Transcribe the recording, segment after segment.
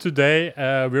Today,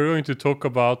 we're going to talk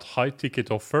about high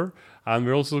ticket offer, and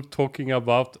we're also talking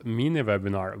about mini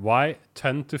webinar. Why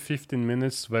 10 to 15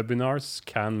 minutes webinars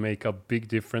can make a big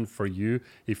difference for you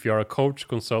if you are a coach,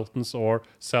 consultant, or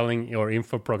selling your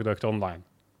info product online.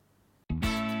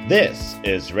 This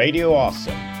is Radio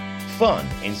Awesome. Fun,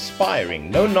 inspiring,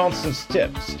 no-nonsense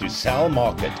tips to sell,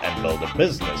 market, and build a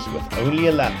business with only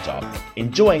a laptop,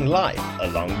 enjoying life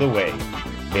along the way.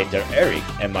 Petter Erik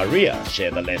and Maria share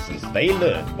the lessons they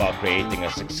learned while creating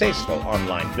a successful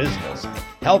online business,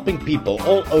 helping people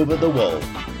all over the world.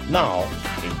 Now,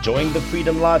 enjoying the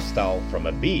freedom lifestyle from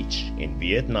a beach in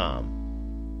Vietnam.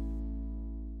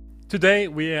 Today,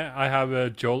 I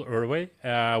have Joel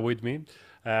Erway with me.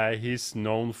 He's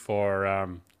known for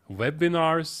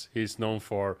webinars. He's known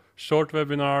for short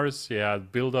webinars. He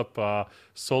had built up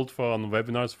sold for on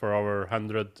webinars for over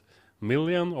 100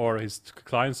 million, or his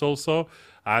clients also.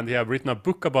 And he have written a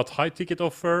book about high ticket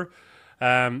offer. He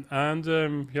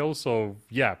also,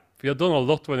 we have done a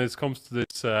lot when it comes to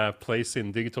this place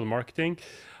in digital marketing.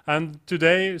 And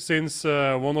today, since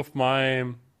one of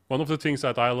the things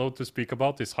that I love to speak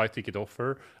about is high ticket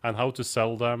offer and how to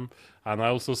sell them. And I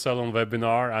also sell on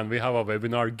webinar, and we have a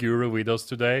webinar guru with us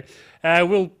today.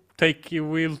 We'll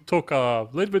talk a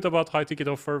little bit about high ticket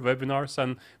offer webinars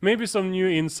and maybe some new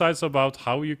insights about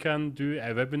how you can do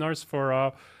webinars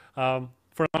for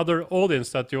another audience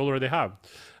that you already have.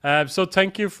 So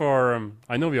thank you for,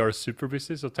 I know we are super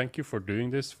busy, so thank you for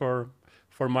doing this for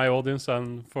my audience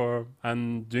and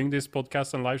doing this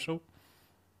podcast and live show.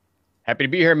 Happy to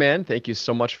be here, man. Thank you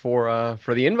so much for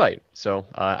the invite. So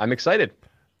I'm excited.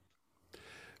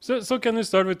 So can you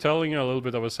start with telling a little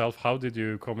bit of yourself? How did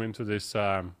you come into this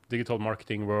digital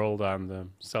marketing world and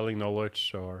selling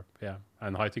knowledge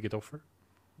and high ticket offer?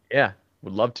 Yeah,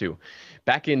 would love to.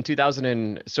 Back in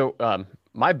 2000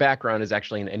 my background is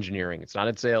actually in engineering. It's not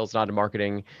in sales, not in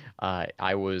marketing.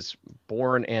 I was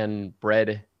born and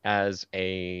bred as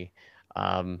a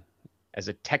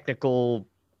technical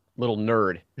little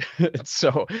nerd.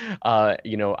 So,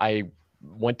 I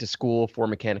went to school for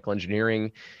mechanical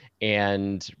engineering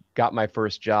and got my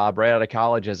first job right out of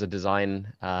college as a design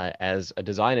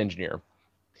engineer.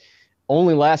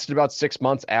 Only lasted about 6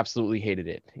 months. Absolutely hated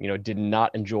it. Did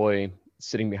not enjoy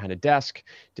sitting behind a desk,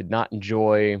 did not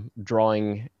enjoy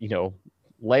drawing,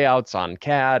 layouts on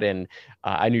CAD. And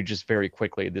I knew just very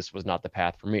quickly this was not the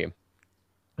path for me.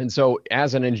 And so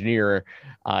as an engineer,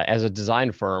 as a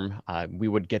design firm, we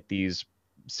would get these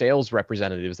sales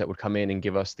representatives that would come in and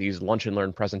give us these lunch and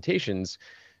learn presentations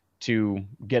to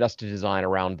get us to design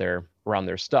around their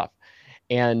stuff.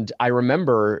 And I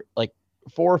remember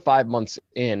 4 or 5 months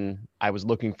in, I was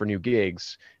looking for new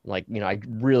gigs. I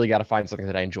really got to find something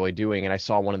that I enjoy doing. And I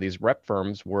saw one of these rep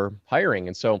firms were hiring.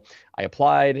 And so I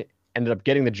applied, ended up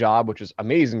getting the job, which was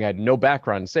amazing. I had no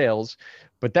background in sales,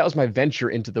 but that was my venture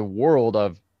into the world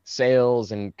of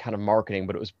sales and kind of marketing.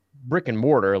 But it was brick and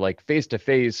mortar, like face to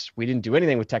face. We didn't do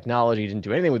anything with technology, didn't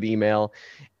do anything with email.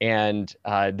 And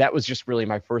that was just really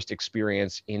my first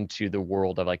experience into the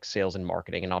world of sales and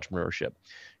marketing and entrepreneurship.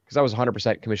 Because I was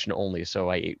 100% commission only,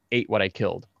 so I ate what I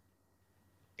killed.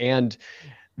 And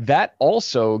that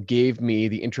also gave me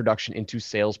the introduction into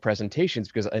sales presentations,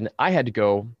 because I had to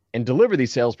go and deliver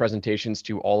these sales presentations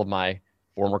to all of my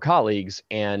former colleagues.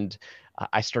 And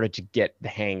I started to get the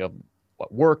hang of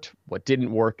what worked, what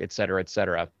didn't work, et cetera, et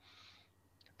cetera.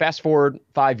 Fast forward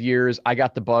 5 years, I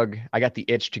got the bug, I got the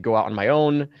itch to go out on my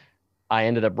own. I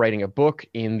ended up writing a book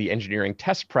in the engineering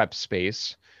test prep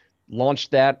space,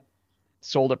 launched that,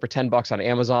 sold it for $10 on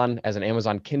Amazon as an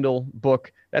Amazon Kindle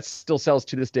book. That still sells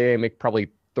to this day. I make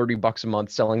probably $30 a month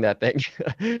selling that thing.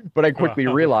 But I quickly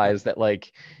realized that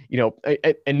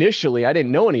initially I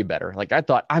didn't know any better. I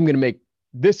thought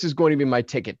this is going to be my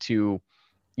ticket to,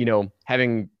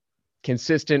 having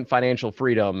consistent financial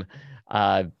freedom,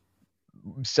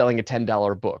 selling a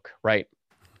 $10 book, right?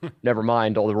 Never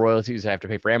mind all the royalties I have to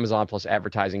pay for Amazon plus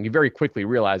advertising. You very quickly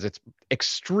realize it's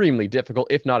extremely difficult,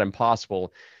 if not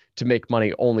impossible, to make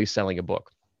money only selling a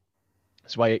book.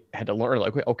 So I had to learn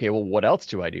okay, well, what else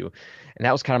do I do? And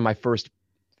that was kind of my first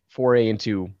foray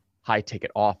into high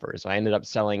ticket offers. I ended up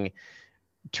selling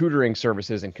tutoring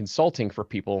services and consulting for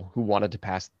people who wanted to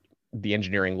pass the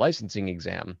engineering licensing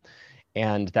exam.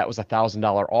 And that was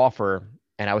 $1,000 offer.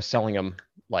 And I was selling them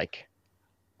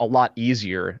a lot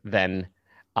easier than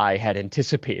I had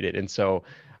anticipated. And so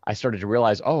I started to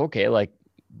realize,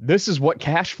 this is what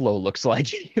cash flow looks like,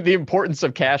 the importance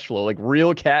of cash flow,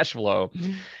 real cash flow.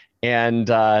 And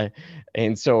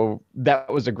so that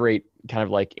was a great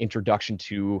kind of introduction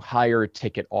to higher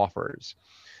ticket offers.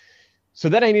 So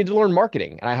then I needed to learn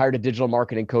marketing, and I hired a digital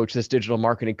marketing coach. This digital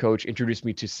marketing coach introduced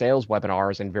me to sales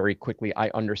webinars, and very quickly I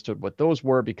understood what those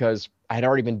were because I had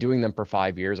already been doing them for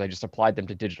 5 years. I just applied them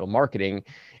to digital marketing,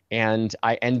 and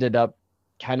I ended up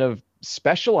kind of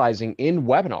specializing in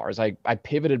webinars. I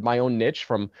pivoted my own niche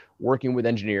from working with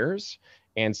engineers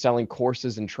and selling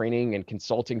courses and training and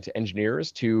consulting to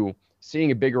engineers to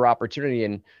seeing a bigger opportunity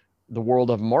in the world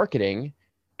of marketing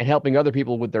and helping other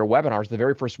people with their webinars. The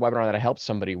very first webinar that I helped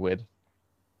somebody with,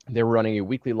 they were running a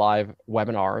weekly live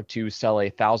webinar to sell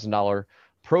a $1,000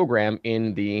 program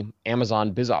in the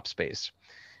Amazon BizOps space.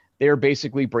 They are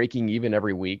basically breaking even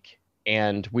every week,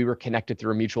 and we were connected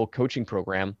through a mutual coaching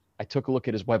program. I took a look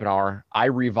at his webinar. I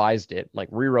revised it, like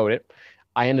rewrote it.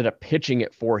 I ended up pitching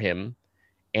it for him,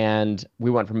 and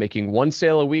we went from making 1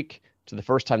 sale a week to the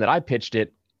first time that I pitched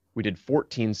it, we did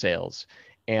 14 sales.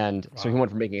 And so he went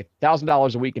from making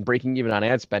 $1,000 a week and breaking even on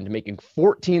ad spend to making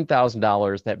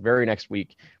 $14,000 that very next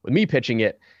week with me pitching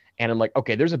it. And I'm like,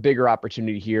 okay, there's a bigger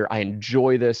opportunity here. I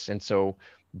enjoy this. And so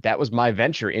that was my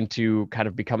venture into kind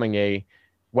of becoming a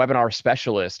webinar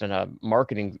specialist and a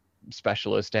marketing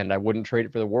specialist. And I wouldn't trade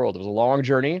it for the world. It was a long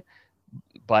journey,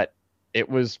 but it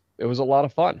was a lot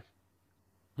of fun.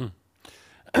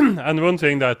 And one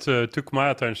thing that took my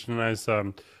attention is,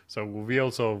 so we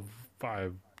also,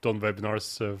 I've done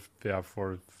webinars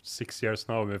for 6 years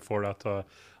now. Before that,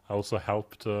 I also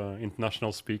helped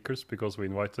international speakers because we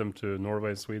invite them to Norway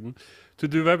and Sweden to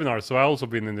do webinars. So I've also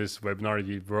been in this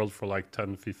webinar world for like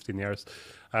 10, 15 years.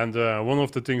 And one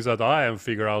of the things that I have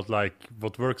figured out, like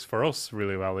what works for us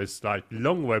really well is like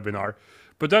long webinar.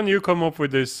 But then you come up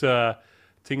with this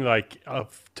thing like a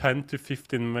 10 to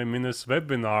 15 minutes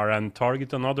webinar and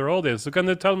target another audience. So can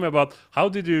you tell me about how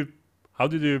did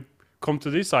you come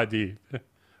to this idea?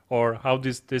 Or how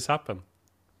does this happen?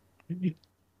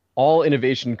 All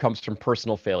innovation comes from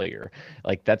personal failure.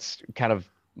 Like that's kind of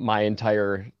my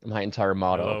entire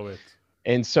motto. I love it.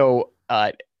 And so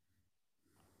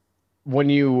when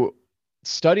you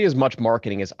study as much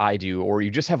marketing as I do, or you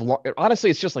just have, honestly,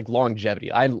 it's just like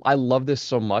longevity. I love this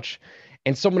so much.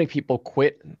 And so many people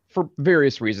quit for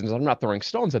various reasons. I'm not throwing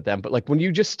stones at them, but like when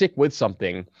you just stick with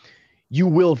something, you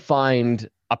will find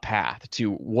a path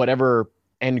to whatever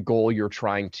end goal you're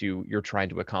trying to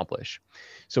accomplish.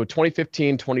 So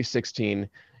 2015, 2016,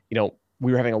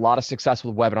 we were having a lot of success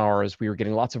with webinars. We were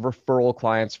getting lots of referral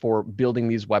clients for building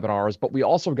these webinars, but we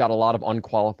also got a lot of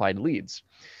unqualified leads.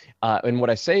 And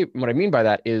what I mean by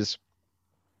that is,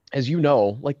 as you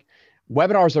know, like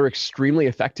webinars are extremely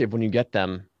effective when you get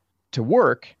them to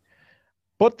work,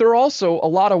 but they're also a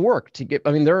lot of work to get.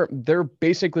 I mean, they're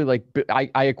basically like,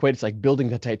 I equate it's like building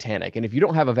the Titanic. And if you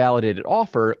don't have a validated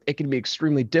offer, it can be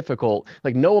extremely difficult.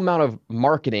 Like no amount of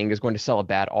marketing is going to sell a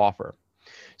bad offer.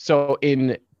 So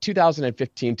in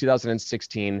 2015,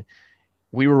 2016,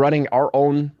 we were running our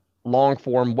own long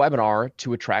form webinar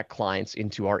to attract clients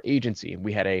into our agency.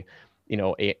 We had an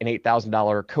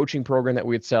 $8,000 coaching program that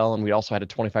we would sell. And we also had a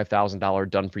 $25,000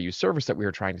 done for you service that we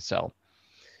were trying to sell.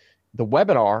 The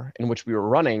webinar in which we were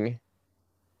running,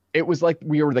 it was like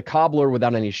we were the cobbler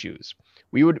without any shoes.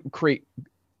 We would create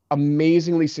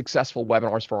amazingly successful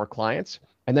webinars for our clients.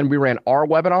 And then we ran our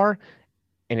webinar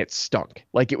and it stunk.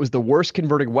 Like it was the worst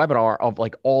converting webinar of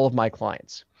like all of my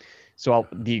clients. So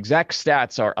the exact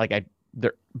stats are like,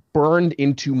 they're burned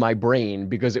into my brain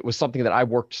because it was something that I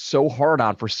worked so hard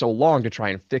on for so long to try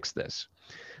and fix this.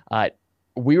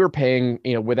 We were paying,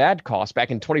 with ad costs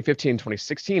back in 2015,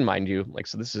 2016, mind you, like,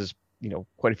 so this is,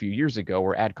 quite a few years ago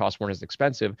where ad costs weren't as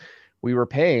expensive. We were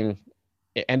paying,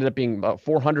 it ended up being about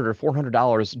 $400 or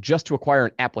 $400 just to acquire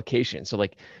an application. So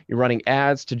like you're running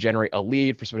ads to generate a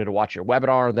lead for somebody to watch your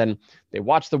webinar. Then they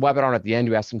watch the webinar and at the end,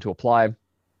 you ask them to apply. And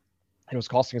it was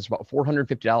costing us about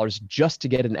 $450 just to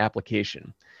get an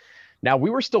application. Now we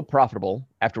were still profitable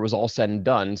after it was all said and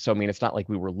done. So, I mean, it's not like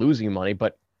we were losing money,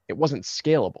 but it wasn't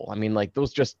scalable. I mean, like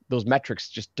those metrics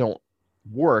just don't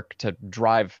work to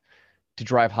drive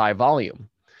high volume.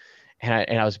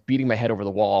 And I was beating my head over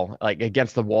the wall, like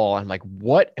against the wall. I'm like,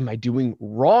 what am I doing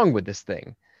wrong with this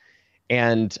thing?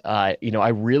 And, I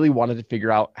really wanted to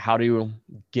figure out how to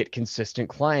get consistent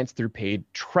clients through paid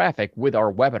traffic with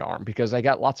our webinar, because I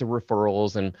got lots of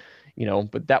referrals and,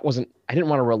 but I didn't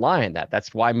want to rely on that.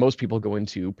 That's why most people go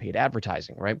into paid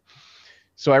advertising, right?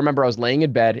 So I remember I was laying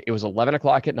in bed. It was 11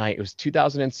 o'clock at night. It was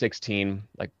 2016,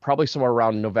 like probably somewhere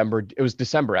around November. It was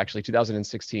December, actually,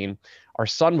 2016. Our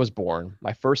son was born,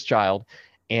 my first child,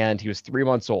 and he was 3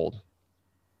 months old.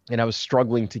 And I was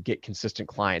struggling to get consistent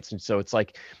clients. And so it's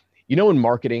like, in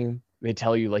marketing, they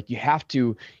tell you like you have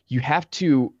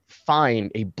to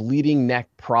find a bleeding neck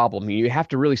problem. You have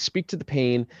to really speak to the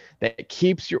pain that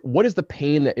keeps what is the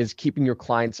pain that is keeping your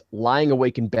clients lying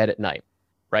awake in bed at night,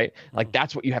 right? Like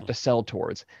that's what you have to sell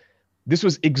towards. This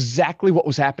was exactly what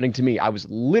was happening to me. I was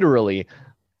literally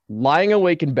lying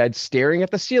awake in bed, staring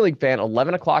at the ceiling fan,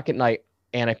 11 o'clock at night,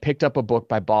 and I picked up a book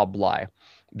by Bob Bly.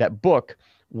 That book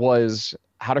was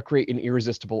How to Create an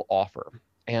Irresistible Offer.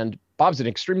 And Bob's an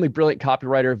extremely brilliant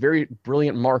copywriter, very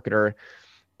brilliant marketer.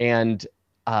 And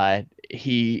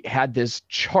he had this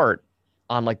chart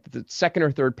on like the second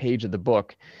or third page of the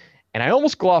book. And I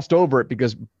almost glossed over it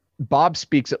because Bob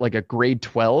speaks at like a grade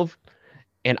 12.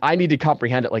 And I need to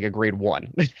comprehend it like a grade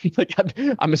 1. Like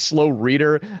I'm a slow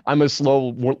reader. I'm a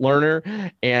slow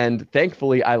learner. And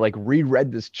thankfully, I like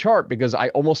reread this chart because I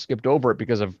almost skipped over it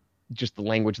because of just the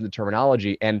language and the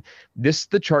terminology. And this is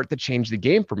the chart that changed the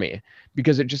game for me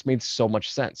because it just made so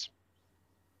much sense.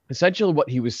 Essentially, what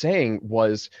he was saying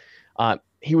was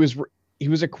he was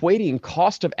equating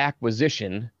cost of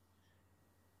acquisition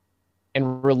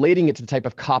and relating it to the type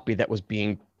of copy that was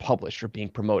being published or being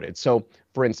promoted. So,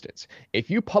 for instance, if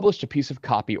you published a piece of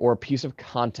copy or a piece of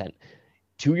content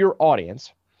to your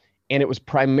audience, and it was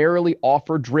primarily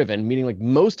offer driven, meaning like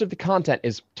most of the content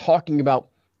is talking about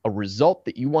a result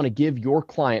that you want to give your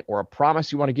client or a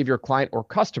promise you want to give your client or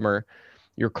customer,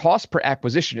 your cost per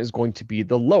acquisition is going to be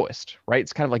the lowest, right?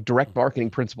 It's kind of like direct marketing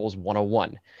principles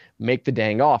 101. Make the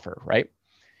dang offer, right?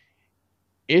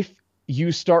 If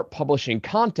you start publishing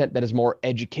content that is more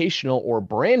educational or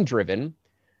brand driven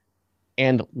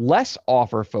and less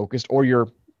offer focused, or your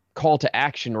call to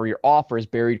action or your offer is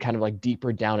buried kind of like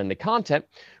deeper down in the content,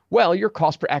 well, your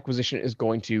cost per acquisition is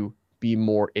going to be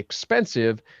more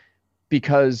expensive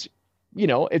because, you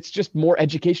know, it's just more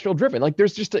educational driven. Like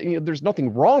there's just, there's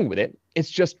nothing wrong with it. It's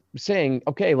just saying,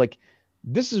 okay, like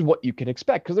this is what you can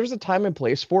expect because there's a time and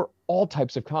place for all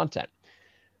types of content.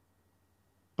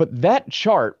 But that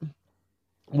chart,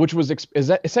 which was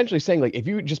essentially saying like, if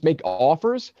you just make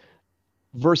offers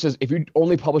versus if you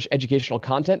only publish educational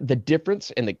content, the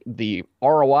difference in the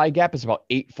ROI gap is about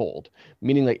 8-fold,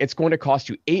 meaning like it's going to cost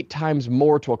you 8 times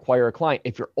more to acquire a client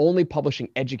if you're only publishing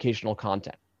educational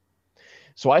content.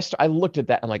 So I looked at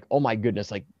that and like, oh my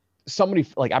goodness, like somebody,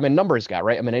 like I'm a numbers guy,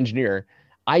 right? I'm an engineer.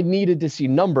 I needed to see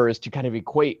numbers to kind of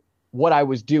equate what I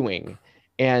was doing.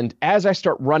 And as I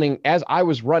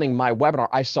was running my webinar,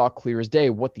 I saw clear as day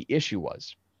what the issue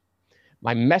was.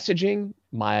 My messaging,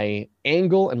 my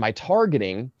angle, and my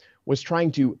targeting was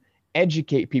trying to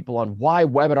educate people on why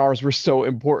webinars were so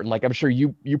important. Like I'm sure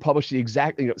you publish the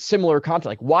exact similar content,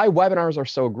 like why webinars are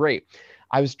so great.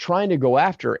 I was trying to go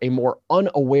after a more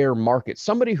unaware market,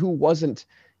 somebody who wasn't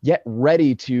yet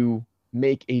ready to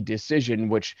make a decision,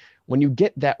 which when you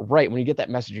get that right, when you get that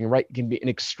messaging right, it can be an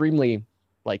extremely,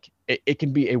 like it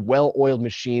can be a well-oiled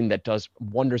machine that does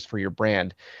wonders for your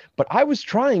brand. But I was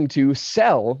trying to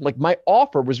sell, like my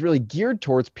offer was really geared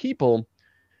towards people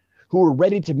who were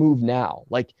ready to move now.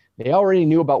 Like they already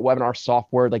knew about webinar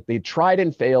software, like they tried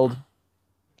and failed.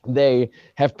 They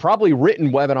have probably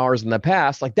written webinars in the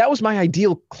past. Like that was my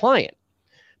ideal client.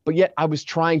 But yet I was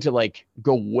trying to like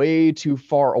go way too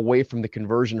far away from the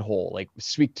conversion hole, like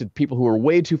speak to people who are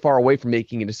way too far away from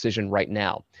making a decision right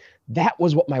now. That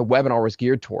was what my webinar was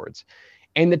geared towards.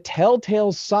 And the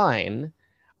telltale sign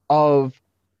of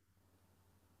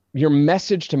your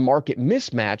message to market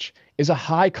mismatch is a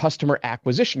high customer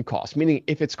acquisition cost, meaning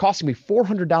if it's costing me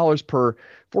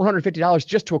 $450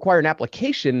 just to acquire an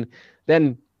application,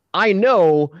 then I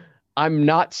know I'm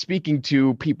not speaking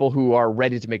to people who are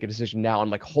ready to make a decision now. I'm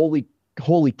like, holy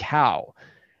cow.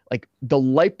 Like the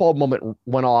light bulb moment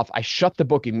went off. I shut the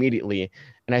book immediately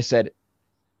and I said,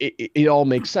 it all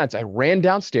makes sense. I ran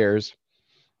downstairs.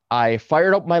 I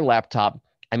fired up my laptop.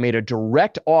 I made a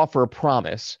direct offer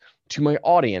promise to my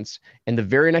audience. And the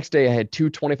very next day I had 2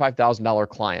 $25,000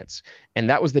 clients. And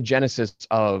that was the genesis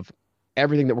of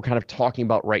everything that we're kind of talking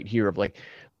about right here of like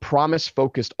promise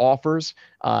focused offers,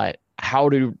 how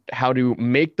to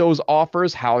make those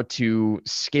offers, how to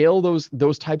scale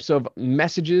those types of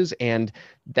messages. And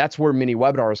that's where mini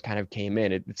webinars kind of came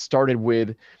in. It started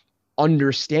with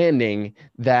understanding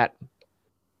that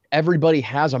everybody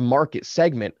has a market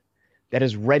segment that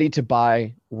is ready to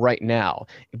buy right now.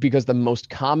 Because the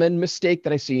most common mistake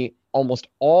that I see almost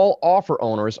all offer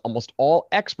owners, almost all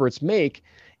experts make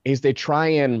is they try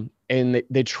and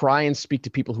speak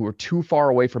to people who are too far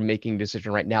away from making a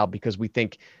decision right now because we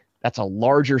think that's a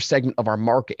larger segment of our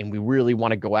market and we really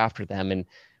want to go after them. And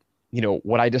you know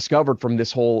what I discovered from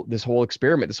this whole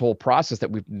experiment, this whole process that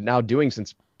we've now doing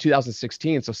since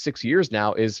 2016, so 6 years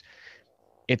now, is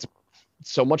it's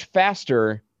so much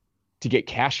faster to get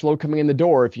cash flow coming in the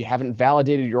door, if you haven't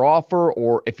validated your offer,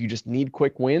 or if you just need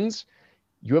quick wins,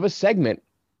 you have a segment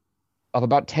of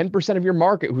about 10% of your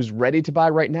market who's ready to buy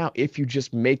right now if you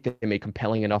just make them a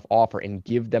compelling enough offer and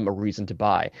give them a reason to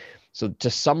buy. So to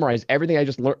summarize everything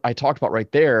I talked about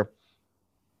right there,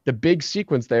 the big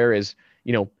sequence there is,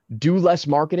 do less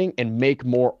marketing and make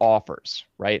more offers,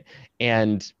 right?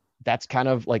 And that's kind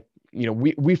of like,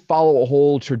 we follow a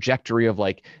whole trajectory of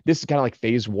like, this is kind of like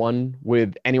phase one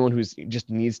with anyone who's just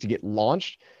needs to get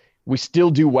launched. We still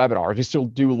do webinars. We still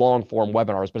do long form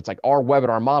webinars, but it's like our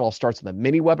webinar model starts with a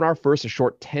mini webinar first, a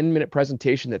short 10-minute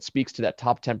presentation that speaks to that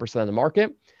top 10% of the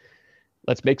market.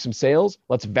 Let's make some sales.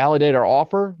 Let's validate our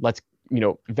offer. Let's,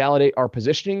 validate our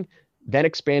positioning, then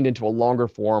expand into a longer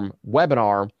form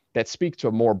webinar that speaks to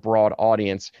a more broad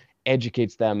audience,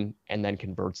 educates them, and then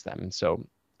converts them. And so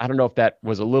I don't know if that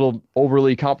was a little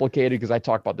overly complicated, because I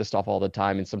talk about this stuff all the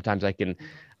time, and sometimes I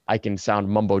can sound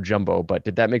mumbo jumbo, but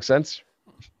did that make sense?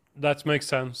 That makes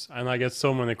sense, and I get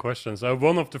so many questions.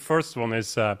 One of the first one is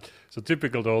so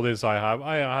typical to all this.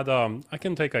 I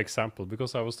can take an example,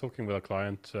 because I was talking with a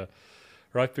client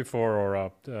right before,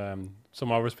 or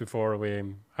some hours before we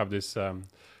have this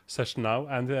session now,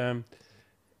 and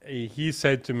he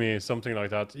said to me something like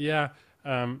that. Yeah.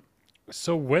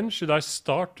 So when should I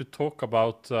start to talk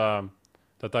about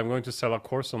that I'm going to sell a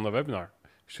course on the webinar?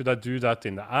 Should I do that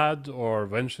in the ad, or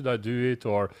when should I do it,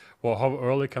 or well, how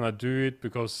early can I do it?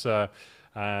 Because I'm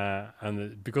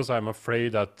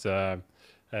afraid that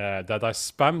that I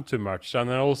spam too much.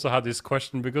 And I also had this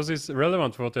question, because it's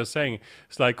relevant to what they're saying.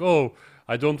 It's like, oh,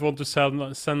 I don't want to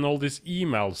send all these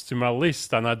emails to my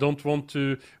list, and I don't want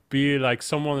to be like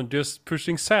someone just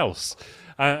pushing sales.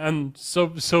 And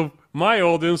so my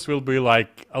audience will be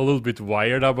like a little bit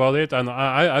wired about it, and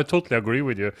I totally agree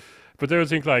with you. But they will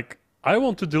think like, I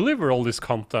want to deliver all this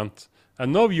content.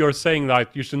 And now you're saying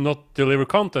that you should not deliver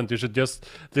content, you should just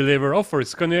deliver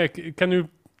offers. Can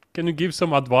you give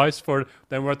some advice for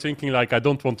them who are thinking like, I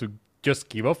don't want to just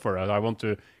give offer, I want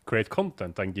to create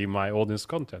content and give my audience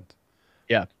content?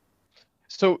 Yeah.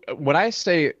 So when I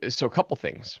say, a couple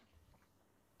things.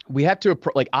 We have to,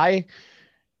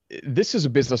 this is a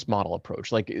business model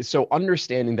approach. So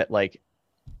understanding that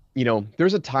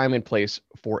there's a time and place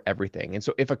for everything. And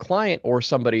so if a client or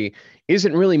somebody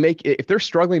isn't really if they're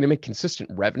struggling to make consistent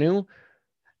revenue,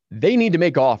 they need to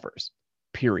make offers,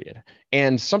 period.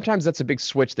 And sometimes that's a big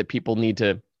switch that people need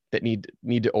to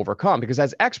overcome, because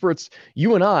as experts,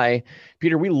 you and I,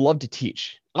 Peter, we love to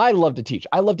teach. I love to teach.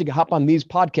 I love to hop on these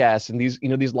podcasts and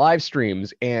these live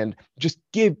streams and just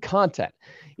give content,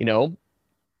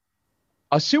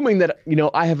 assuming that,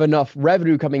 I have enough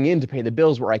revenue coming in to pay the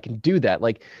bills where I can do that.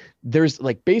 There's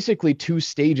basically two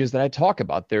stages that I talk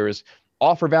about. There's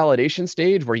offer validation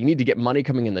stage, where you need to get money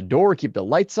coming in the door, keep the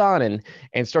lights on,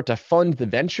 and start to fund the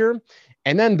venture.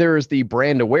 And then there's the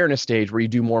brand awareness stage, where you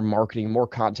do more marketing, more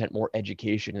content, more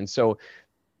education. And so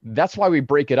that's why we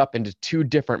break it up into two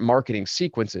different marketing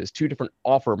sequences, two different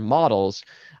offer models.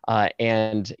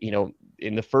 And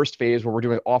in the first phase, where we're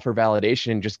doing offer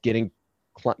validation and just getting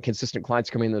consistent clients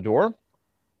coming in the door,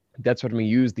 that's when we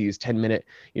use these 10-minute,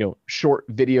 short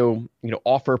video,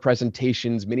 offer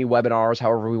presentations, mini webinars,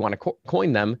 however we want to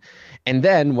coin them. And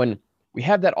then when we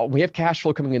have cash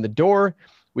flow coming in the door,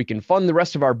 we can fund the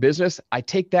rest of our business. I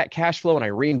take that cash flow and I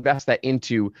reinvest that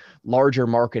into larger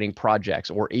marketing projects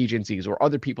or agencies or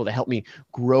other people to help me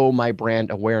grow my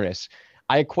brand awareness.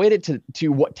 I equate it to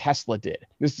what Tesla did.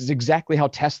 This is exactly how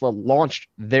Tesla launched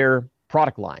their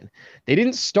product line. They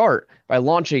didn't start by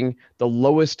launching the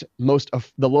lowest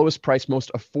price,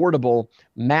 most affordable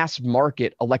mass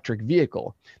market electric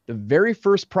vehicle. The very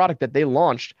first product that they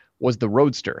launched was the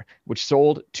Roadster, which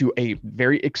sold to a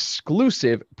very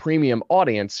exclusive premium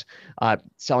audience,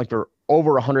 selling for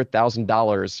over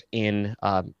 $100,000 in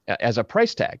as a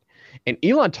price tag. And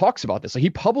Elon talks about this. So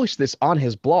he published this on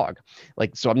his blog.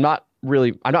 So I'm not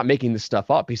making this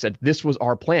stuff up. He said, this was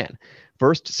our plan.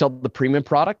 First, sell the premium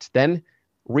product, then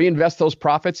reinvest those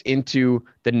profits into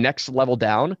the next level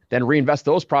down, then reinvest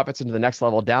those profits into the next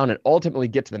level down, and ultimately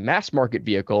get to the mass market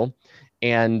vehicle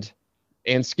and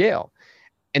scale.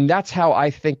 And that's how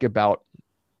I think about,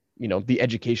 the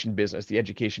education business, the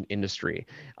education industry,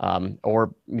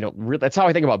 that's how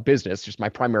I think about business. Just my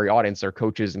primary audience are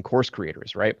coaches and course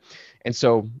creators, right? And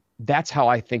so that's how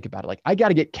I think about it. I got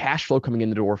to get cash flow coming in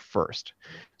the door first.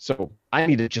 So I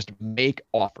need to just make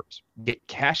offers, get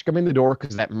cash coming in the door,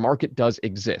 because that market does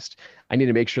exist. I need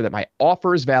to make sure that my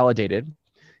offer is validated,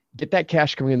 get that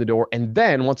cash coming in the door. And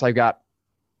then once I've got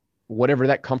whatever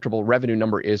that comfortable revenue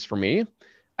number is for me,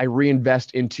 I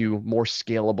reinvest into more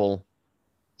scalable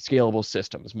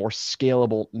systems, more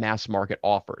scalable mass market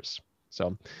offers.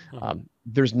 So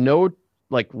there's no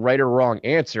like right or wrong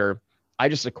answer. I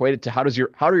just equate it to how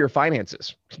are your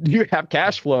finances? Do you have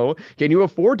cash flow? Can you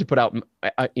afford to put out,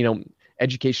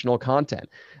 educational content?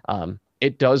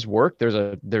 It does work. There's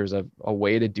a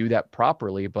way to do that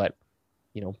properly, but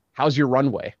how's your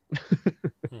runway?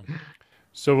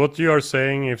 So what you are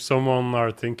saying, if someone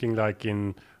are thinking like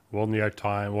in 1 year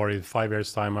time or in 5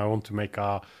 years time, I want to make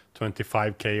a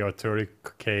 25K or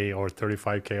 30K or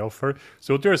 35K offer.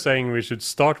 So what you're saying, we should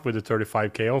start with the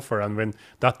 35K offer, and when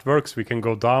that works, we can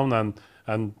go down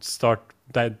and start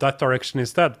that direction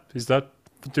instead. Is that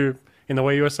in a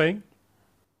way you are saying?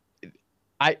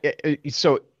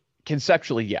 So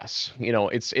conceptually, yes.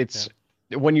 It's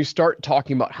when you start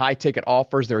talking about high ticket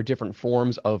offers, there are different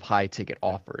forms of high ticket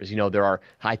offers. There are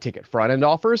high ticket front end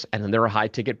offers, and then there are high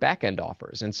ticket back end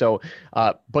offers. And so,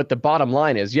 but the bottom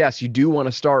line is, yes, you do want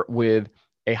to start with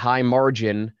a high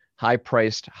margin, high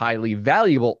priced, highly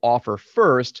valuable offer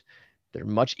first. They're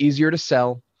much easier to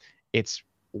sell. It's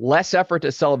less effort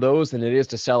to sell those than it is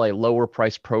to sell a lower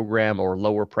price program or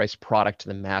lower price product to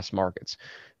the mass markets.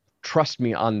 Trust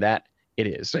me on that. It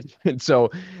is. And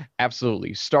so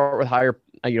absolutely start with higher,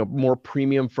 more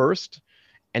premium first,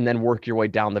 and then work your way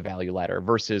down the value ladder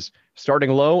versus starting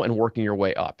low and working your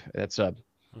way up.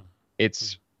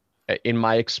 It's in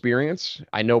my experience,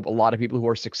 I know a lot of people who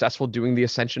are successful doing the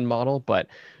ascension model, but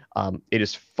it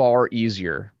is far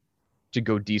easier to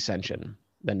go descension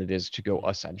than it is to go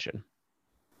ascension.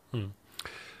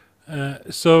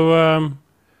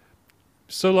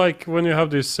 So like when you have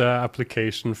this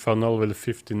application funnel with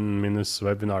 15 minutes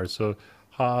webinar, so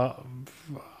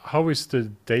how is the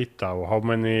data? How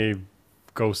many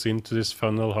goes into this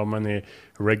funnel? How many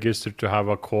register to have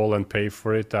a call and pay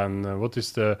for it? And what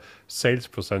is the sales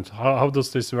percent? How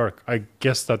does this work? I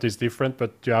guess that is different,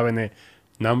 but do you have any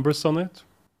numbers on it?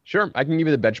 Sure, I can give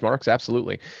you the benchmarks.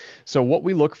 Absolutely. So what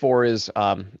we look for is,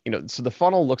 so the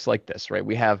funnel looks like this, right?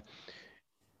 We have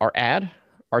our ad.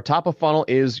 Our top of funnel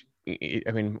is,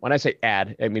 when I say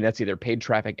ad, that's either paid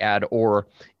traffic ad or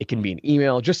it can be an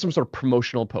email, just some sort of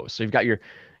promotional post. So you've got your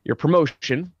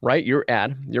promotion, right? Your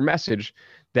ad, your message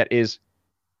that is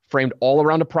framed all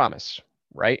around a promise,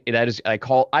 right? That is, I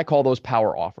call those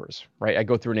power offers, right? I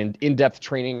go through an in-depth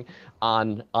training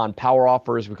on power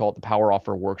offers. We call it the Power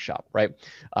Offer Workshop, right?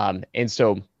 And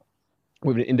so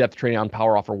we have an in-depth training on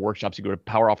power offer workshops. You go to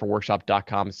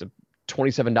powerofferworkshop.com. It's a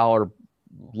 $27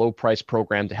 low price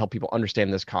program to help people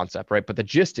understand this concept, right? But the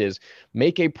gist is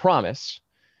make a promise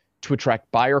to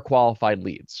attract buyer qualified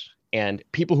leads and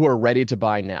people who are ready to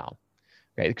buy now,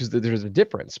 okay? Because there's a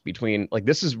difference between, like,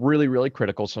 this is really, really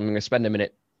critical. So I'm going to spend a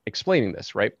minute explaining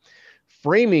this, right?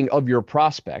 Framing of your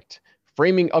prospect,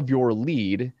 framing of your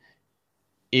lead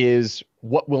is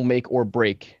what will make or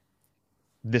break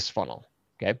this funnel,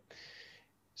 okay?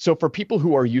 So for people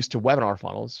who are used to webinar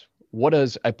funnels, what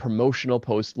does a promotional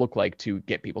post look like to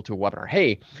get people to a webinar?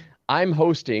 Hey, I'm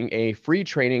hosting a free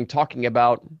training talking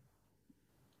about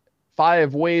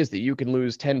 5 ways that you can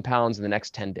lose 10 pounds in the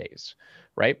next 10 days,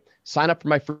 right? Sign up for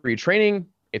my free training.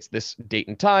 It's this date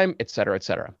and time, et cetera, et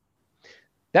cetera.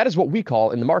 That is what we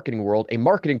call in the marketing world a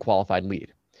marketing qualified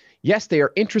lead. Yes, they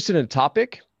are interested in a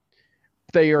topic.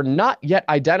 They are not yet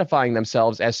identifying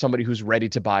themselves as somebody who's ready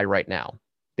to buy right now.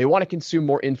 They want to consume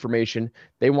more information.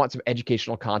 They want some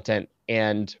educational content.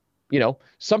 And,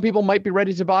 some people might be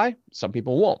ready to buy. Some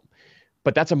people won't.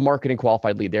 But that's a marketing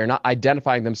qualified lead. They're not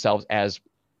identifying themselves as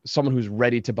someone who's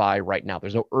ready to buy right now.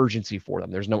 There's no urgency for them.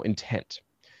 There's no intent.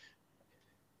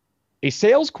 A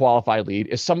sales qualified lead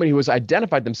is somebody who has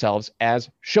identified themselves as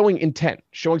showing intent,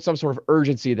 showing some sort of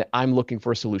urgency that I'm looking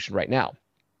for a solution right now.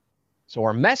 So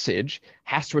our message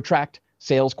has to attract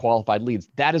sales qualified leads.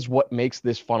 That is what makes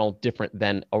this funnel different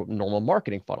than a normal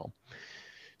marketing funnel.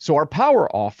 So our power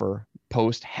offer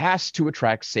post has to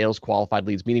attract sales qualified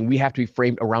leads, meaning we have to be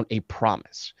framed around a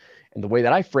promise. And the way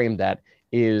that I frame that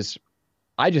is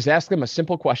I just ask them a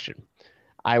simple question.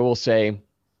 I will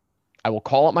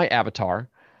call up my avatar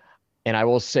and I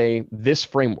will say this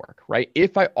framework, right?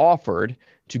 If I offered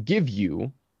to give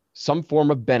you some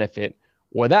form of benefit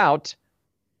without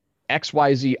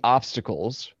XYZ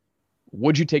obstacles,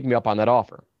 would you take me up on that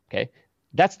offer? Okay.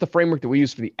 That's the framework that we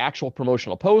use for the actual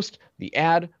promotional post, the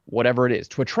ad, whatever it is,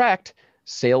 to attract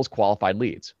sales qualified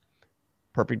leads.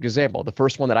 Perfect example. The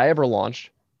first one that I ever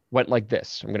launched went like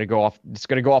this. It's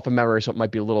going to go off of memory, so it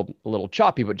might be a little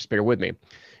choppy, but just bear with me.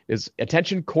 Is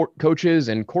attention coaches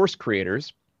and course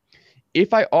creators.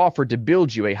 If I offered to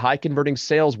build you a high converting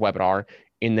sales webinar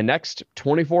in the next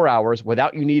 24 hours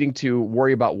without you needing to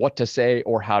worry about what to say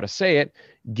or how to say it,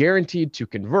 guaranteed to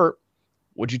convert,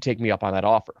 would you take me up on that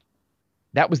offer?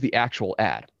 That was the actual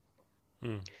ad.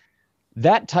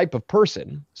 that type of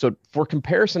person, so for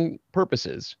comparison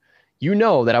purposes, you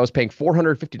know that I was paying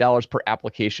 $450 per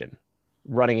application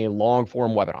running a long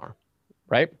form webinar,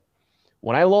 right?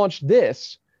 When I launched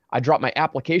this, I dropped my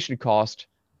application cost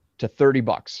to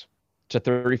 $30 to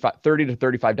 $30 to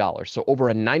 $35. So over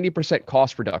a 90%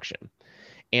 cost reduction.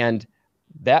 And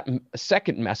that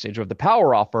second message of the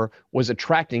power offer was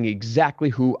attracting exactly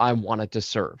who I wanted to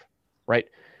serve, right?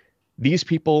 These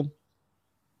people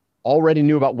already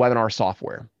knew about webinar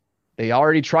software. They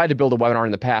already tried to build a webinar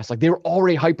in the past. Like, they were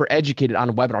already hyper educated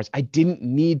on webinars. I didn't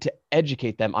need to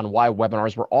educate them on why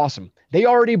webinars were awesome. They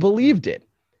already believed it.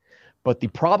 But the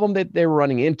problem that they were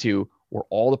running into were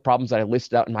all the problems that I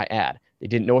listed out in my ad. They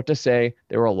didn't know what to say.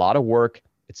 There were a lot of work,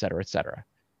 et cetera, et cetera.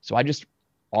 So I just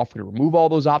offered to remove all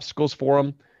those obstacles for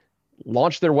them,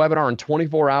 launched their webinar in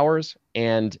 24 hours,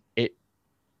 and it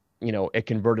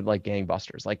converted like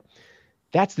gangbusters. Like,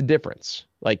 that's the difference.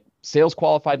 Like, sales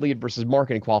qualified lead versus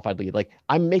marketing qualified lead. Like,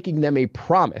 I'm making them a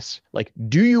promise. Like,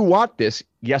 do you want this?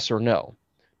 Yes or no?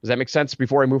 Does that make sense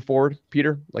before I move forward,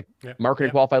 Peter? Like,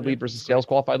 marketing qualified lead versus sales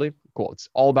qualified lead? Cool. It's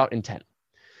all about intent.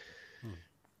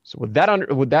 So with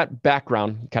that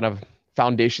background kind of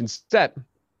foundation set,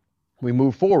 we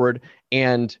move forward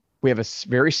and we have a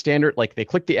very standard, like, they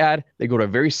click the ad, they go to a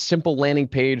very simple landing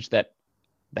page that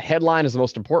the headline is the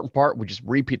most important part. We just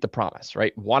repeat the promise,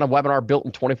 right? Want a webinar built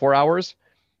in 24 hours?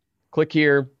 Click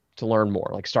here to learn more,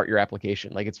 like, start your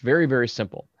application. Like, it's very, very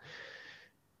simple.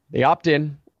 They opt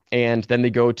in, and then they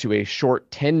go to a short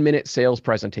 10-minute sales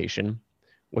presentation,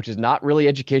 which is not really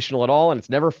educational at all, and it's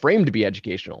never framed to be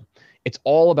educational. It's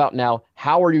all about, now,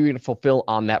 how are you going to fulfill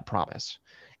on that promise?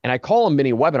 And I call them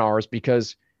mini webinars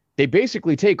because they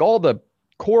basically take all the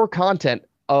core content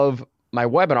of my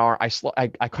webinar.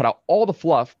 I cut out all the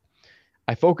fluff.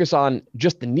 I focus on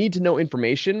just the need to know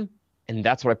information, and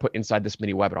that's what I put inside this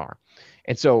mini webinar.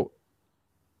 And so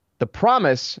the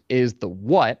promise is the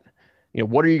what.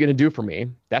 What are you going to do for me?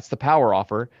 That's the power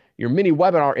offer. Your mini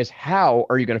webinar is how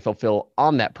are you going to fulfill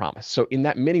on that promise? So in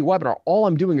that mini webinar, all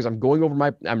I'm doing is I'm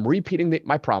repeating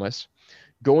my promise,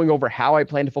 going over how I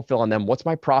plan to fulfill on them. What's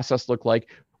my process look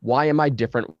like? Why am I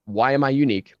different? Why am I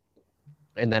unique?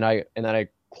 And then I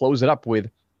close it up with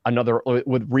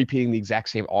repeating the exact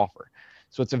same offer.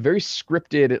 So it's a very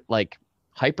scripted, like,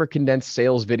 hyper condensed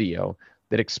sales video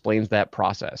that explains that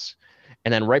process.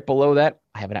 And then right below that,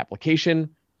 I have an application,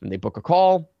 and they book a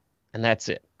call, and that's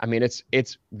it. I mean, it's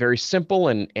very simple,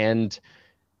 and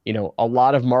a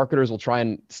lot of marketers will try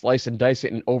and slice and dice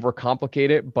it and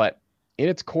overcomplicate it, but in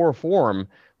its core form,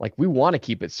 like, we want to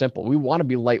keep it simple. We want to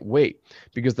be lightweight,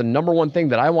 because the number one thing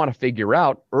that I want to figure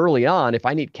out early on, if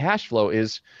I need cash flow,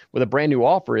 is with a brand new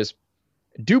offer, is,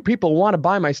 do people want to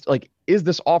buy is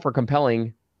this offer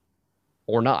compelling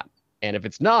or not? And if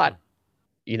it's not,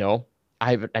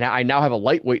 I now have a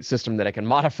lightweight system that I can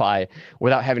modify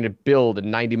without having to build a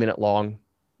 90-minute long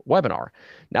webinar.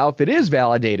 Now, if it is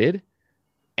validated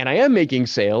and I am making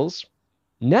sales,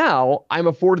 now I'm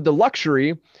afforded the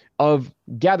luxury of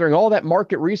gathering all that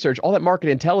market research, all that market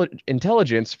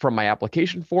intelligence from my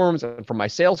application forms and from my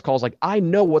sales calls. Like, I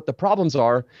know what the problems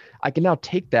are. I can now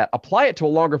take that, apply it to a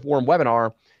longer form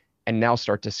webinar, and now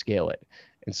start to scale it.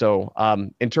 And so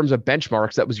in terms of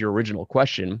benchmarks, that was your original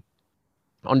question.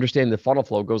 Understanding the funnel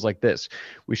flow goes like this.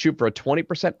 We shoot for a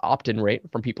 20% opt-in rate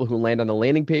from people who land on the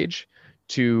landing page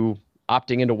to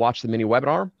opting in to watch the mini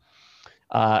webinar,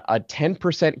 a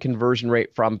 10% conversion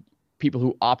rate from people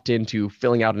who opt into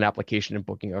filling out an application and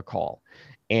booking a call,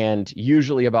 and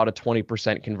usually about a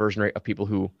 20% conversion rate of people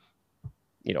who,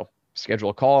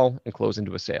 schedule a call and close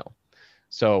into a sale.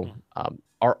 So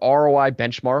our ROI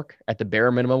benchmark at the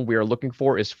bare minimum we are looking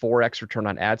for is 4x return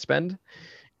on ad spend.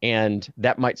 And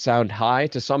that might sound high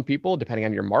to some people, depending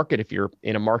on your market. If you're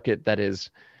in a market that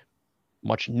is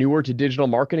much newer to digital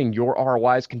marketing, your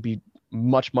ROIs can be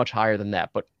much, much higher than that.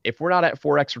 But if we're not at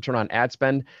 4x return on ad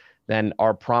spend, then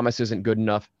our promise isn't good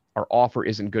enough. Our offer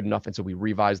isn't good enough. And so we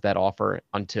revise that offer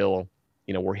until,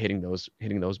 we're hitting those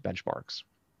benchmarks.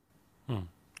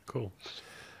 Cool.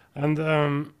 And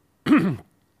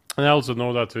and I also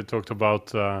know that we talked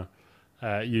about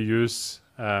you use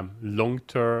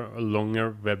longer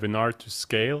webinar to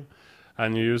scale,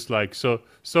 and you use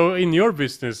so in your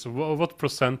business, what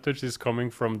percentage is coming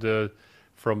from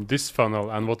this funnel,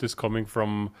 and what is coming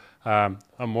from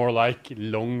a more like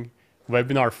long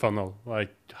webinar funnel?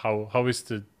 Like, how is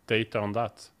the data on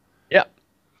that? Yeah.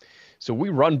 So we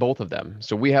run both of them.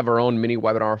 So we have our own mini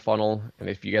webinar funnel. And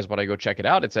if you guys want to go check it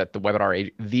out, it's at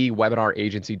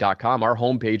thewebinaragency.com. Our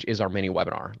homepage is our mini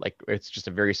webinar. Like, it's just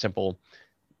a very simple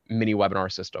mini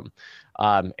webinar system.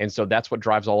 And so that's what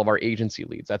drives all of our agency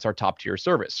leads. That's our top tier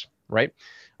service, right?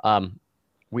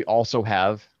 we also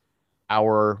have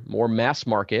our more mass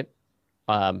market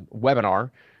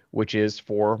webinar, which is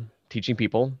for teaching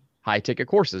people high ticket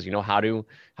courses. How to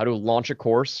launch a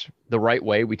course the right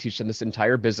way. We teach them this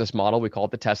entire business model. We call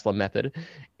it the Tesla method,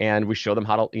 and we show them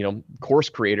how to, course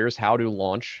creators, how to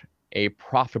launch a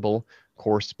profitable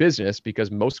course business,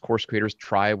 because most course creators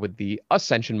try with the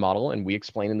ascension model, and we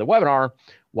explain in the webinar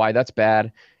why that's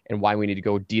bad and why we need to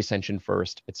go descension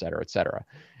first, et cetera, et cetera.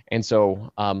 And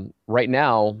so right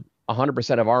now,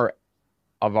 100%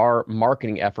 of our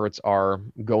marketing efforts are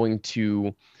going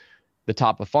to the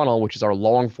top of funnel, which is our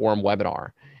long form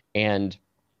webinar. And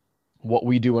what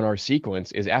we do in our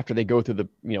sequence is, after they go through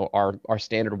the, our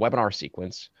standard webinar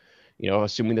sequence,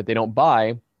 assuming that they don't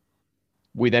buy,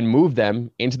 we then move them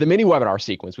into the mini webinar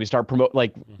sequence. We start promote,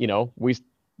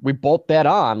 we bolt that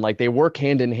on, like they work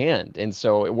hand in hand. And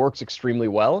so it works extremely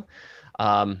well.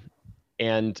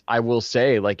 And I will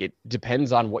say, like, it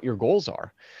depends on what your goals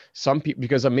are. Some people,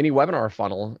 because a mini webinar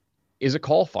funnel is a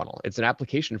call funnel. It's an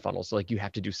application funnel. So like, you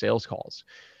have to do sales calls.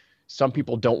 Some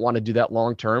people don't want to do that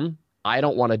long-term. I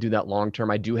don't want to do that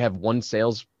long-term. I do have one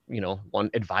sales,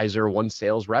 one advisor, one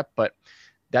sales rep, but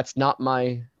that's not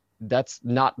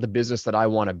the business that I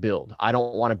want to build. I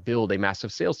don't want to build a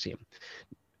massive sales team.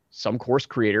 Some course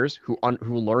creators who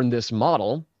learn this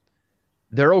model,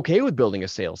 they're okay with building a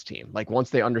sales team. Like, once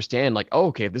they understand, like, oh,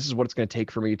 okay, this is what it's going to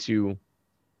take for me to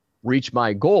reach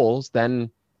my goals,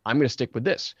 then I'm going to stick with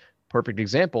this. Perfect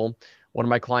example. One of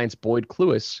my clients, Boyd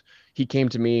Cluis, he came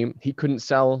to me. He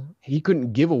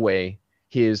couldn't give away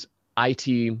his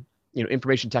IT,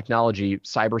 information technology,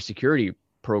 cybersecurity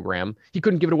program. He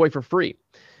couldn't give it away for free.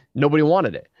 Nobody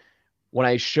wanted it. When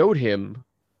I showed him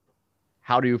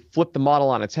how to flip the model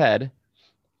on its head,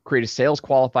 create a sales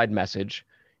qualified message,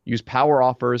 use power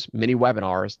offers, mini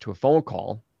webinars to a phone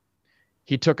call,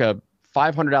 he took a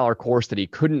 $500 course that he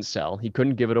couldn't sell, he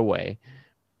couldn't give it away,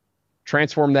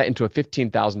 transformed that into a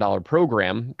 $15,000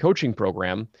 program, coaching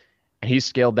program, and he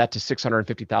scaled that to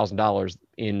 $650,000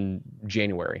 in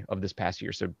January of this past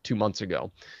year, so 2 months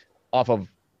ago, off of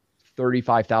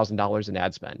 $35,000 in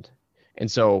ad spend. And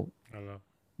so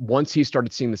once he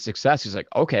started seeing the success, he's like,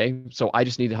 okay, so I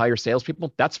just need to hire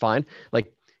salespeople. That's fine.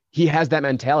 Like, he has that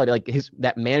mentality, like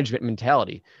that management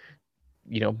mentality.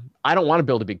 I don't want to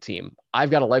build a big team. I've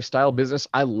got a lifestyle business.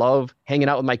 I love hanging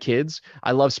out with my kids.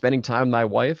 I love spending time with my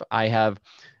wife. I have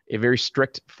a very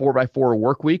strict 4x4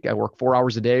 work week. I work 4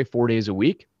 hours a day, 4 days a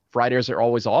week. Fridays are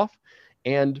always off.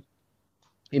 And,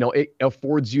 it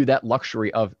affords you that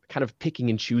luxury of kind of picking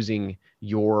and choosing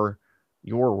your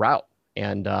route.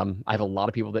 And I have a lot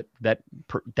of people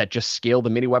that just scale the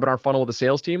mini webinar funnel with a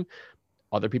sales team.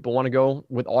 Other people want to go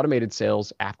with automated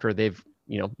sales after they've,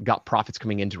 got profits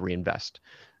coming in to reinvest.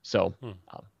 So,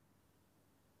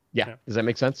 yeah, does that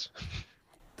make sense?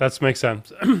 That makes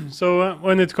sense. So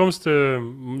when it comes to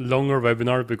longer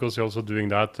webinar, because you're also doing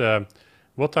that,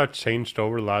 what have changed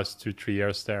over the last 2-3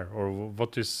 years there? Or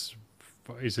what is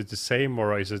it the same,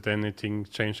 or is it anything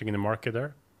changing in the market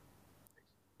there?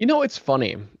 It's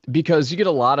funny because you get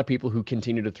a lot of people who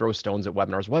continue to throw stones at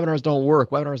webinars. Webinars don't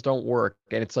work. Webinars don't work.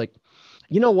 And it's like,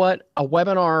 you know what? A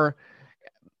webinar,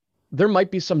 there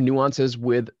might be some nuances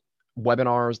with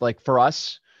webinars. Like, for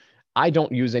us, I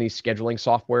don't use any scheduling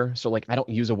software. So like, I don't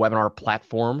use a webinar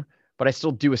platform, but I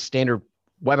still do a standard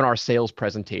webinar sales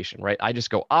presentation, right? I just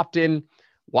go opt in,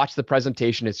 watch the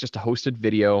presentation. It's just a hosted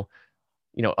video,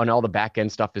 and all the back end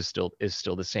stuff is still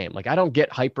the same. Like, I don't get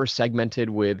hyper segmented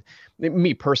with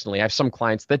me personally. I have some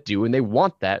clients that do, and they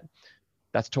want that.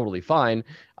 That's totally fine.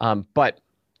 But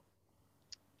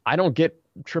I don't get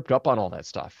tripped up on all that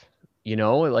stuff.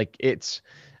 Like, it's,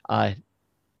 I'm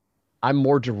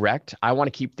more direct. I want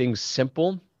to keep things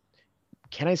simple.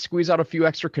 Can I squeeze out a few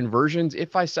extra conversions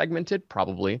if I segment it?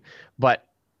 Probably, but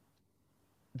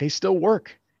they still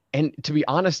work. And to be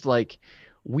honest, like,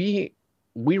 we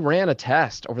ran a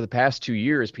test over the past 2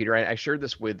 years, Peter. I shared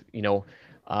this with,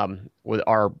 with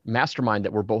our mastermind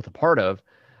that we're both a part of.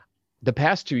 The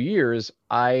past 2 years, so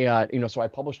I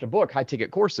published a book, High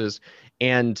Ticket Courses,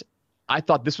 and I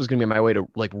thought this was going to be my way to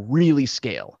like really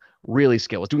scale. I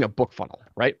was doing a book funnel,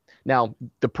 right? Now,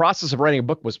 the process of writing a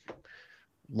book was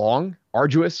long,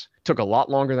 arduous, took a lot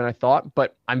longer than I thought,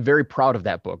 but I'm very proud of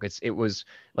that book. It was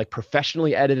like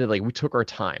professionally edited. Like, we took our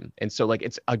time. And so like,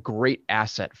 it's a great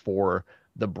asset for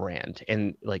the brand.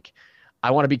 And like,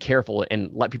 I want to be careful and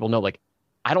let people know, like,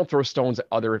 I don't throw stones at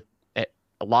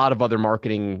a lot of other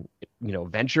marketing,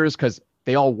 ventures, because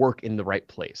they all work in the right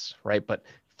place, right? But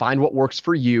find what works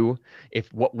for you.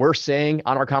 If what we're saying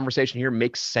on our conversation here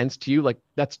makes sense to you, like,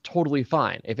 that's totally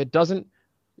fine. If it doesn't,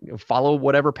 follow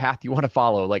whatever path you want to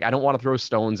follow. Like, I don't want to throw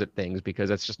stones at things because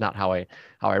that's just not how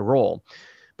I roll.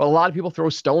 But a lot of people throw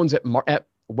stones at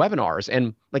webinars.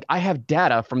 And like, I have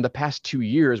data from the past 2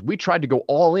 years. We tried to go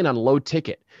all in on low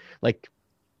ticket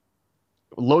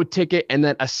and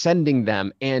then ascending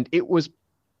them. And it was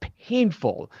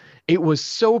painful. It was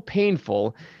so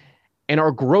painful. And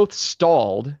our growth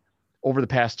stalled over the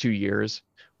past 2 years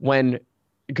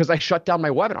because I shut down my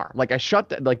webinar.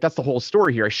 That's the whole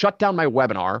story here. I shut down my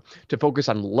webinar to focus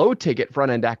on low ticket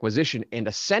front end acquisition and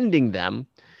ascending them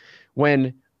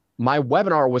when my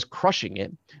webinar was crushing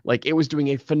it. Like, it was doing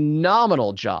a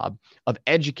phenomenal job of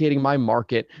educating my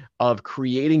market, of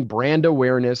creating brand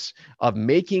awareness, of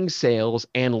making sales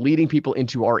and leading people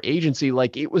into our agency.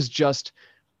 Like, it was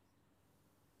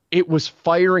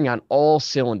firing on all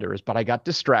cylinders, but I got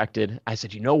distracted. I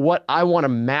said, you know what? I want to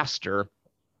master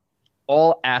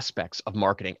all aspects of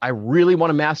marketing. I really want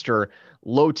to master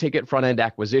low ticket front end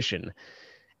acquisition.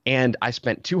 And I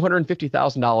spent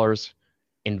 $250,000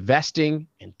 investing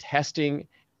and testing,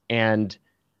 and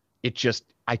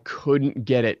I couldn't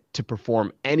get it to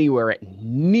perform anywhere at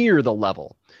near the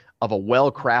level of a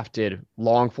well-crafted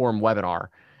long form webinar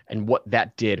and what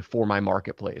that did for my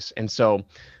marketplace. And so,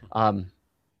 that's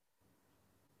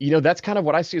kind of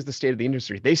what I see as the state of the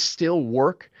industry. They still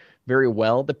work very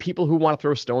well. The people who want to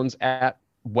throw stones at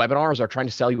webinars are trying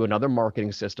to sell you another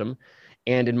marketing system.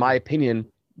 And in my opinion,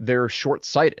 they're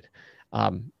short-sighted,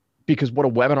 because what a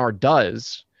webinar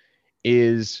does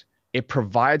is it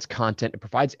provides content, it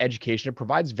provides education, it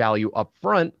provides value up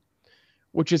front,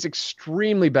 which is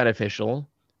extremely beneficial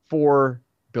for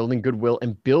building goodwill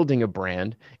and building a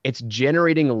brand. It's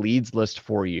generating a leads list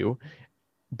for you.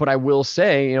 But I will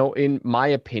say, in my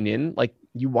opinion, like,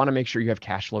 you want to make sure you have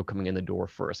cash flow coming in the door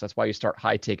first. That's why you start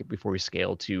high ticket before you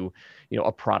scale to,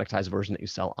 a productized version that you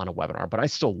sell on a webinar. But I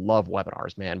still love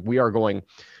webinars, man.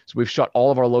 So we've shut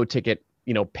all of our low ticket,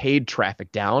 paid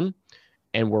traffic down,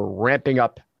 and we're ramping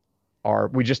up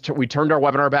we turned our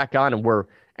webinar back on, and we're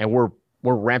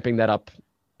ramping that up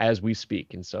as we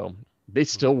speak. And so they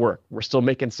still work. We're still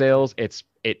making sales.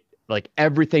 Like,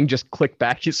 everything just clicked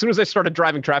back. As soon as I started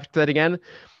driving traffic to that again,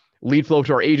 lead flow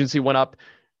to our agency went up.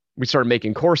 We started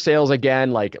making course sales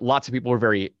again. Like, lots of people were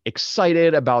very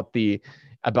excited about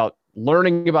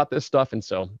learning about this stuff. And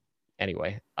so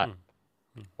anyway,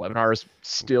 webinars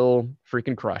still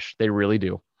freaking crush. They really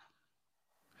do.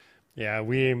 Yeah,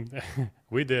 we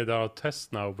we did our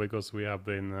test now because we have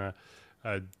been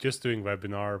just doing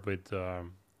webinar with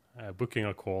booking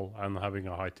a call and having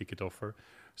a high ticket offer.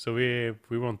 So we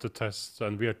want to test,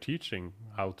 and we are teaching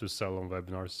how to sell on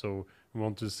webinars. So we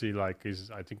want to see, I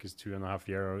think it's 2.5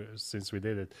 years since we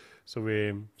did it. So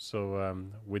we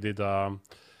did a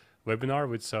webinar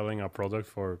with selling a product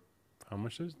for, how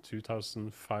much is it?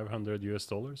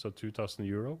 $2,500 so 2,000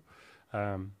 euro.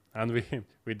 And we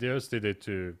just did it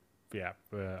to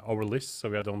our list. So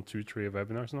we have done 2-3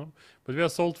 webinars now, but we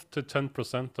have sold to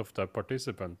 10% of the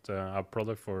participant a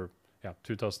product for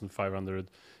 2,500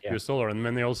 US dollar. And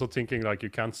many also thinking like you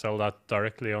can't sell that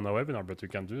directly on a webinar, but you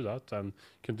can do that and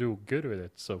can do good with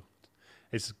it. So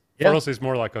it's for us, it's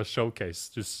more like a showcase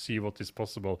to see what is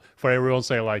possible. For everyone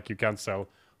say like you can't sell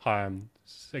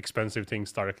expensive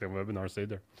things directly on webinars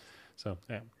either. So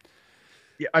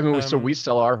I mean, so we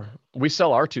sell our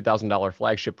 $2,000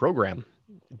 flagship program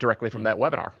directly from that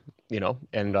webinar,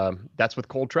 and that's with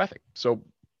cold traffic. So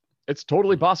it's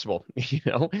totally possible,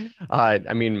 I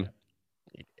mean,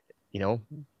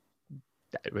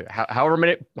 however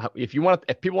many, if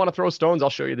people want to throw stones, I'll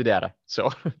show you the data.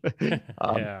 So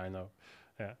I know.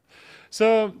 Yeah.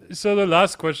 So the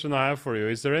last question I have for you,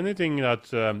 is there anything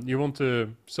that you want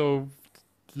to, so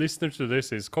listeners to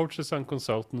this is coaches and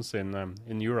consultants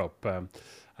in Europe,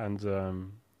 and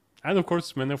of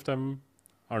course many of them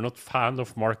are not fan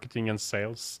of marketing and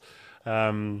sales.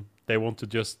 They want to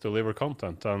just deliver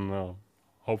content, and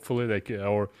hopefully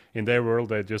or in their world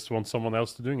they just want someone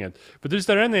else to doing it. But is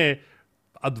there any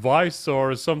advice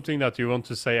or something that you want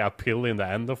to say, a pill in the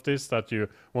end of this that you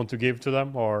want to give to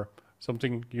them, or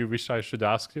something you wish I should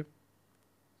ask you?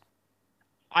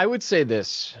 I would say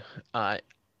this.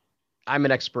 I'm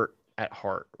an expert at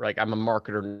heart. Like, I'm a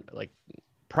marketer. Like,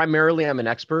 primarily I'm an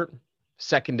expert.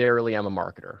 Secondarily, I'm a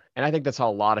marketer. And I think that's how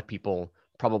a lot of people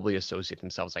probably associate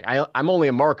themselves. Like, I'm only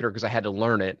a marketer because I had to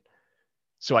learn it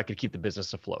so I could keep the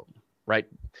business afloat, right?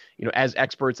 As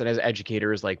experts and as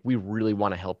educators, like, we really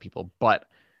want to help people, but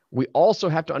we also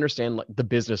have to understand like the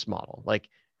business model. Like,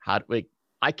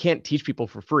 I can't teach people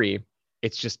for free.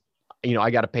 It's just, I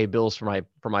got to pay bills for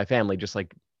my family, just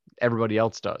like everybody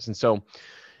else does. And so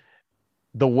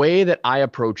The way that I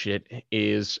approach it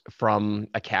is from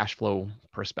a cash flow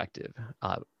perspective.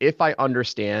 If I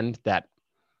understand that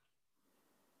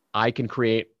I can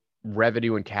create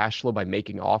revenue and cash flow by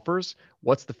making offers,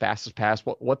 what's the fastest path?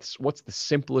 What's the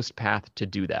simplest path to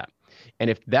do that? And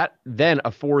if that then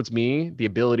affords me the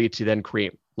ability to then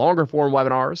create longer form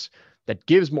webinars that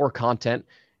gives more content,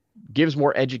 gives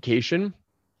more education,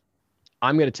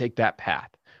 I'm going to take that path.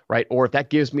 Right? Or if that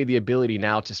gives me the ability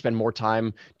now to spend more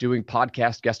time doing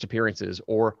podcast guest appearances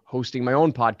or hosting my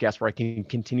own podcast where I can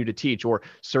continue to teach or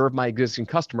serve my existing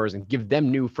customers and give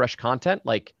them new, fresh content,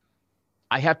 like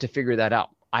I have to figure that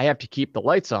out. I have to keep the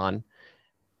lights on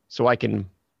so I can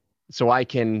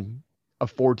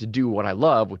afford to do what I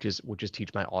love, which is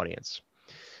teach my audience.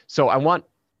 So I want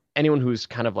anyone who's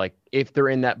kind of like, if they're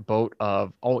in that boat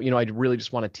of, oh, I really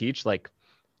just want to teach, like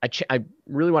I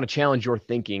really want to challenge your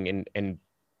thinking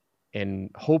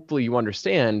and hopefully you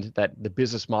understand that the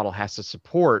business model has to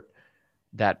support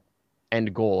that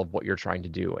end goal of what you're trying to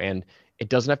do. And it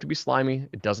doesn't have to be slimy.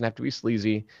 It doesn't have to be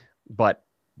sleazy, but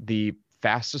the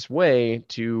fastest way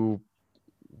to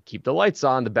keep the lights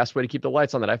on, the best way to keep the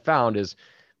lights on that I found is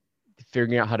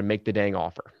figuring out how to make the dang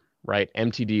offer, right?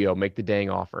 MTDO, make the dang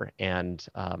offer. And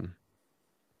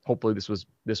hopefully this was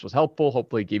helpful.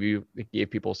 Hopefully it gave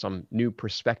people some new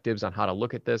perspectives on how to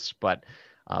look at this, but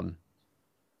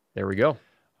there we go.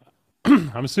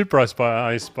 I'm super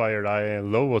inspired. I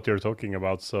love what you're talking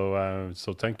about. So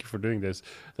thank you for doing this.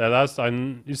 The last,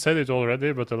 and you said it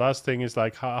already, but the last thing is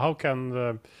like, how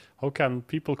can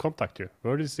people contact you?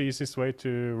 What is the easiest way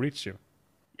to reach you?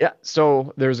 Yeah,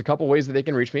 so there's a couple ways that they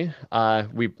can reach me.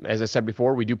 As I said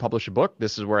before, we do publish a book.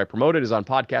 This is where I promote it, is on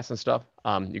podcasts and stuff.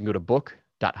 You can go to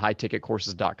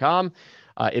book.highticketcourses.com.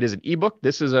 It is an ebook.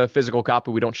 This is a physical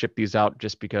copy. We don't ship these out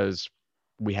just because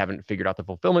we haven't figured out the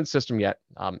fulfillment system yet.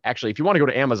 Actually, if you want to go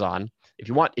to Amazon, if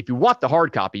you want the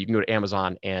hard copy, you can go to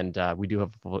Amazon, and we do have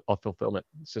a fulfillment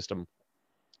system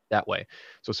that way.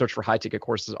 So search for High Ticket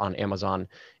Courses on Amazon,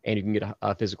 and you can get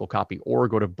a physical copy, or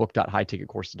go to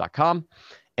book.highticketcourses.com.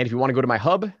 And if you want to go to my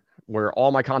hub, where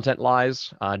all my content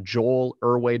lies,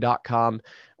 joelerway.com,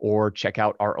 or check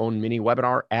out our own mini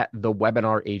webinar at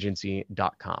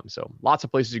thewebinaragency.com. So lots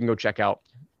of places you can go check out,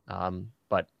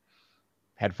 but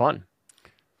had fun.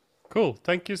 Cool.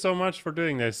 Thank you so much for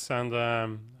doing this, and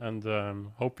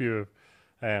hope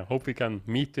we can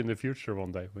meet in the future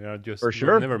one day. We are just for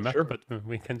sure. We've never met, but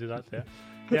we can do that.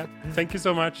 Yeah. Thank you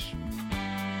so much.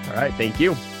 All right. Thank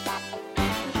you.